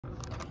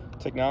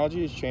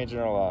Technology is changing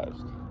our lives.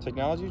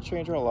 Technology is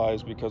changing our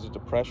lives because of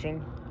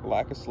depression,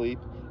 lack of sleep,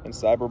 and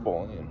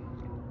cyberbullying.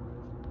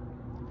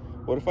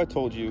 What if I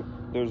told you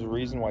there's a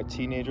reason why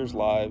teenagers'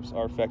 lives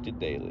are affected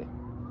daily?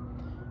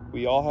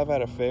 We all have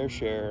had a fair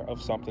share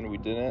of something we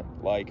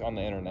didn't like on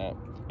the internet,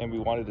 and we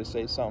wanted to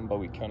say something, but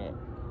we couldn't.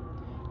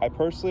 I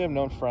personally have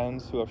known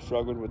friends who have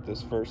struggled with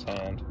this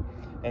firsthand,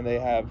 and they've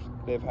had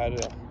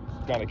to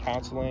go to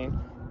counseling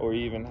or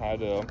even had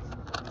to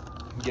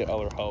get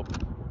other help.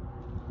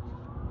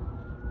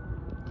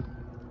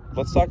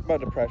 Let's talk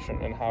about depression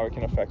and how it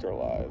can affect our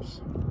lives.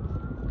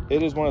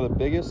 It is one of the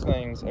biggest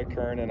things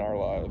occurring in our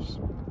lives,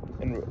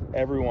 and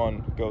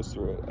everyone goes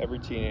through it. Every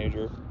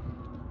teenager.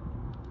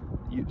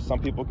 Some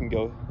people can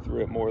go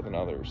through it more than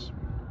others.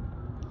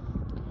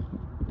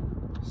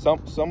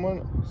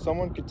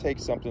 Someone could take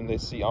something they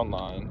see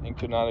online and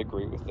could not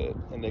agree with it,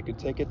 and they could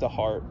take it to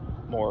heart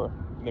more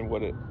than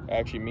what it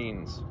actually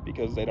means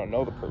because they don't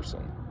know the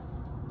person.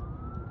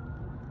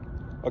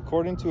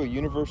 According to a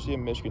University of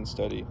Michigan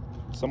study,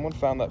 someone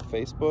found that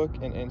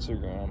Facebook and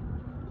Instagram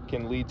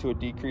can lead to a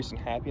decrease in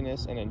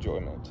happiness and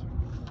enjoyment.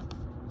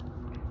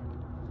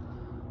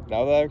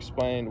 Now that I've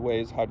explained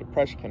ways how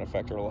depression can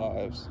affect our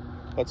lives,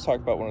 let's talk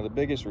about one of the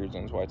biggest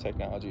reasons why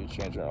technology is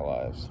changing our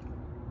lives.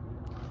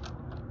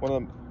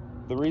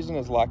 The reason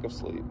is lack of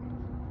sleep.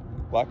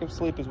 Lack of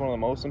sleep is one of the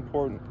most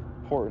important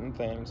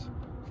things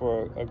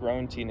for a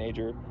grown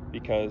teenager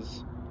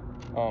because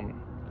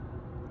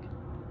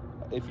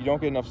if you don't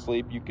get enough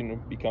sleep, you can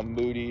become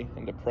moody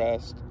and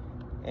depressed,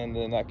 and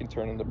then that can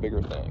turn into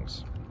bigger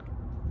things.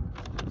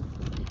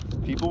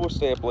 People will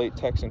stay up late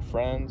texting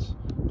friends,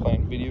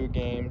 playing video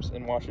games,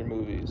 and watching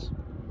movies.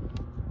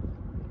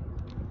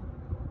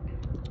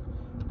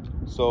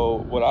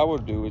 So what I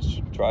would do is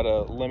try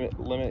to limit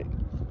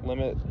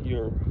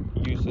your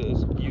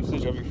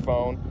usage of your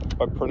phone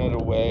by putting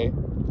it away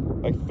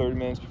like 30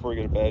 minutes before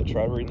you go to bed.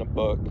 Try reading a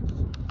book,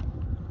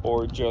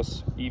 or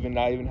just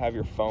not even have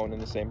your phone in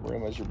the same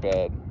room as your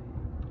bed,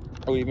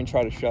 or even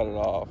try to shut it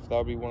off. That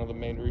would be one of the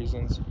main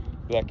reasons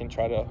that can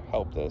try to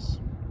help this.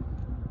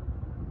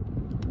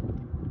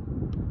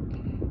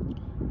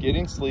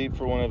 Getting sleep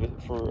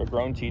for a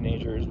grown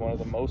teenager is one of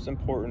the most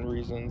important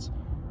reasons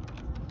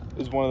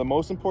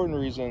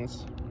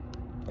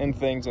and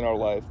things in our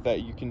life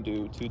that you can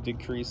do to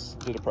decrease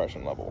the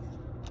depression level.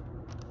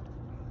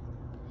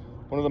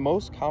 One of the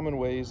most common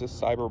ways is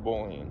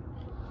cyberbullying.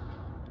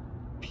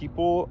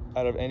 People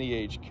out of any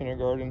age,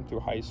 kindergarten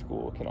through high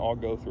school, can all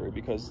go through it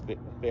because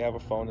they have a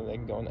phone and they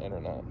can go on the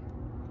internet.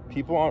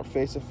 People aren't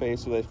face to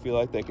face, so they feel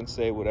like they can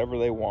say whatever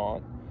they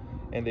want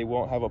and they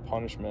won't have a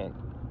punishment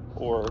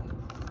or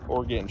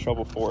get in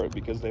trouble for it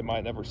because they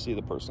might never see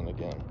the person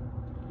again.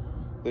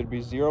 There'd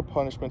be zero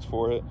punishments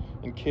for it,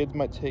 and kids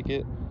might take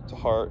it to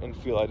heart and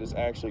feel like it's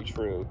actually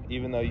true,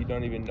 even though you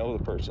don't even know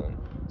the person.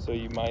 So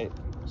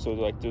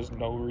there's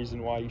no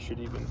reason why you should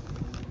even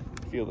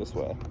feel this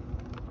way.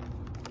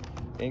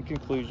 In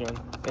conclusion,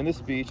 in this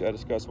speech, I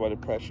discussed why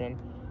depression,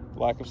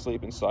 lack of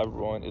sleep, and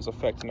cyberbullying is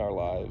affecting our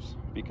lives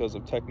because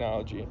of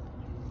technology.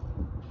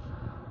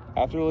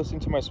 After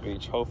listening to my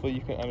speech, hopefully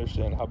you can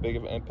understand how big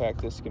of an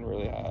impact this can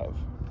really have.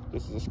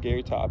 This is a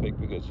scary topic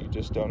because you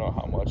just don't know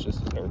how much this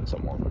is hurting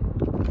someone.